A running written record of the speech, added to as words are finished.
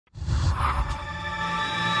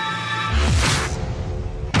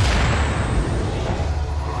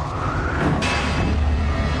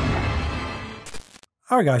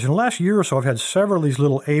All right, guys, in the last year or so, I've had several of these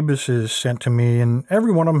little abuses sent to me, and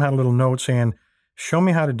every one of them had a little note saying, show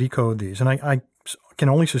me how to decode these. And I can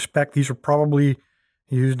only suspect these are probably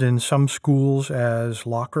used in some schools as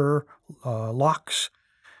locks.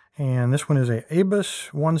 And this one is a ABUS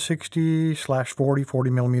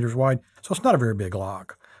 160/40 millimeters wide. So it's not a very big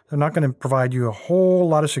lock. They're not going to provide you a whole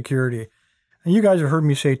lot of security. And you guys have heard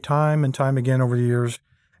me say time and time again over the years,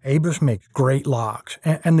 ABUS makes great locks,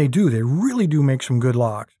 and they do. They really do make some good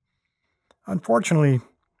locks. Unfortunately,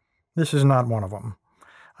 this is not one of them.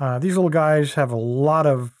 These little guys have a lot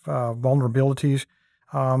of vulnerabilities.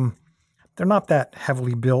 They're not that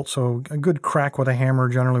heavily built, so a good crack with a hammer,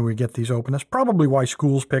 generally we get these open. That's probably why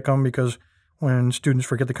schools pick them, because when students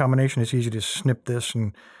forget the combination, it's easy to snip this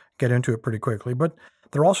and get into it pretty quickly. But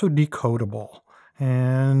they're also decodable,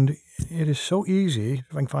 and it is so easy.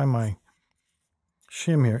 If I can find my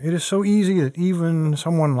shim here. It is so easy that even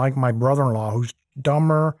someone like my brother-in-law, who's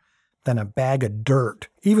dumber than a bag of dirt,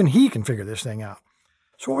 even he can figure this thing out.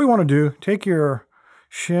 So what we want to do, take your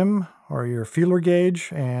shim or your feeler gauge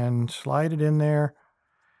and slide it in there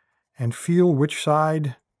and feel which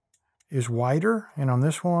side is wider. And on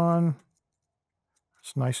this one,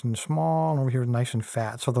 it's nice and small, and over here, nice and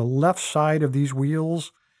fat. So the left side of these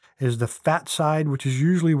wheels is the fat side, which is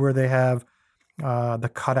usually where they have the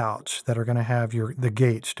cutouts that are going to have the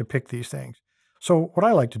gates to pick these things. So what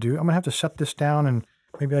I like to do, I'm going to have to set this down, and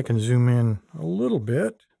maybe I can zoom in a little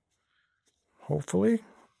bit, hopefully,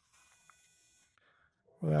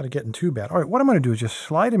 without it getting too bad. All right, what I'm going to do is just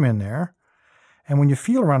slide them in there, and when you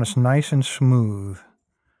feel around, it's nice and smooth.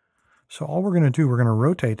 So all we're going to do, we're going to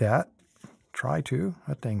rotate that. Try to.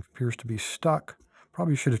 That thing appears to be stuck.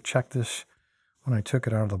 Probably should have checked this when I took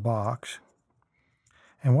it out of the box.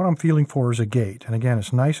 And what I'm feeling for is a gate. And again,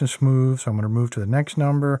 it's nice and smooth, so I'm going to move to the next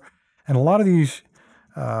number. And a lot of these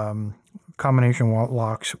combination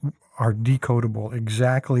locks are decodable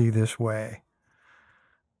exactly this way.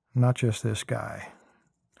 Not just this guy.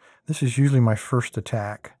 This is usually my first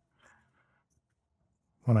attack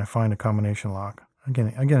when I find a combination lock.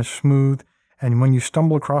 Again, it's smooth. And when you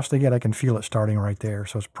stumble across the gate, I can feel it starting right there.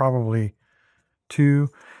 So it's probably 2.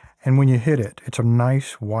 And when you hit it, it's a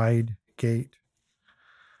nice wide gate.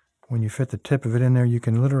 When you fit the tip of it in there, you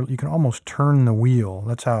can almost turn the wheel.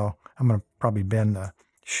 That's how I'm going to probably bend the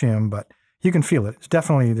shim, but you can feel it. It's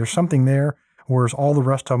definitely, there's something there, whereas all the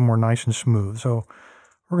rest of them were nice and smooth. So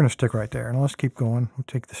we're going to stick right there. And let's keep going. We'll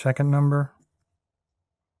take the second number.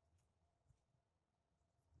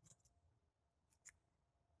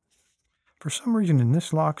 For some reason,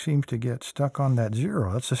 this lock seems to get stuck on that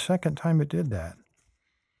 0. That's the second time it did that.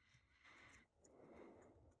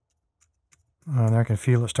 And I can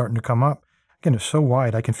feel it starting to come up. Again, it's so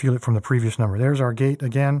wide, I can feel it from the previous number. There's our gate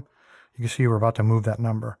again. You can see we're about to move that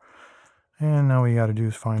number. And now what we got to do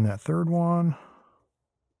is find that third one.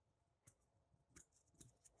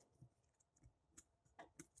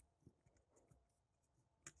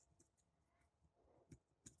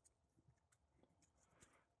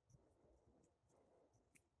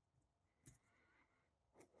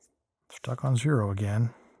 Stuck on 0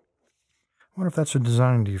 again. I wonder if that's a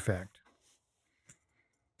design defect.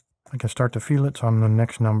 I can start to feel it, so on the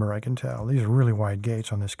next number I can tell. These are really wide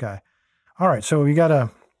gates on this guy. All right, so we got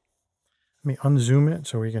to, let me unzoom it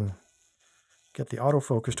so we can get the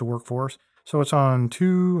autofocus to work for us. So it's on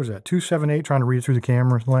 278, trying to read through the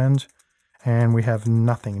camera lens, and we have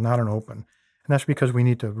nothing, not an open. And that's because we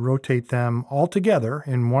need to rotate them all together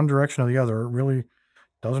in one direction or the other. It really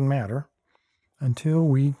doesn't matter until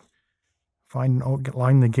we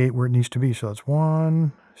line the gate where it needs to be. So it's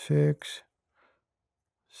 1, 6,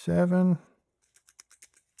 7,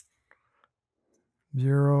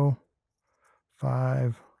 0,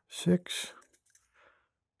 5, 6,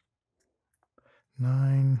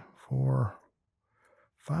 9, 4,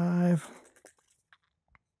 5,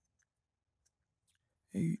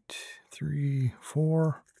 8, 3,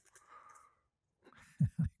 4.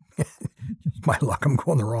 Just my luck, I'm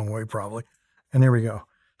going the wrong way probably. And there we go.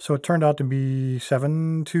 So it turned out to be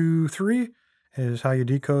 723 is how you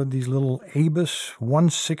decode these little ABUS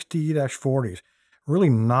 160-40s. Really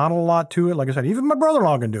not a lot to it. Like I said, even my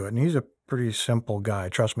brother-in-law can do it, and he's a pretty simple guy.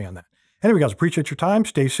 Trust me on that. Anyway, guys, appreciate your time.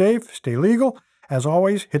 Stay safe. Stay legal. As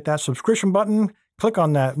always, hit that subscription button. Click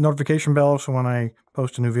on that notification bell so when I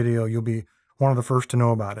post a new video, you'll be one of the first to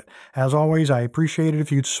know about it. As always, I appreciate it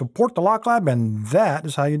if you'd support the LockLab, and that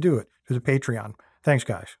is how you do it, through the Patreon. Thanks,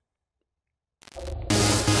 guys.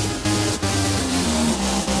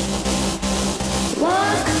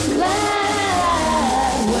 LockLab,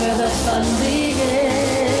 where the fun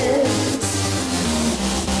begins.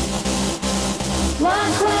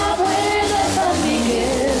 LockLab.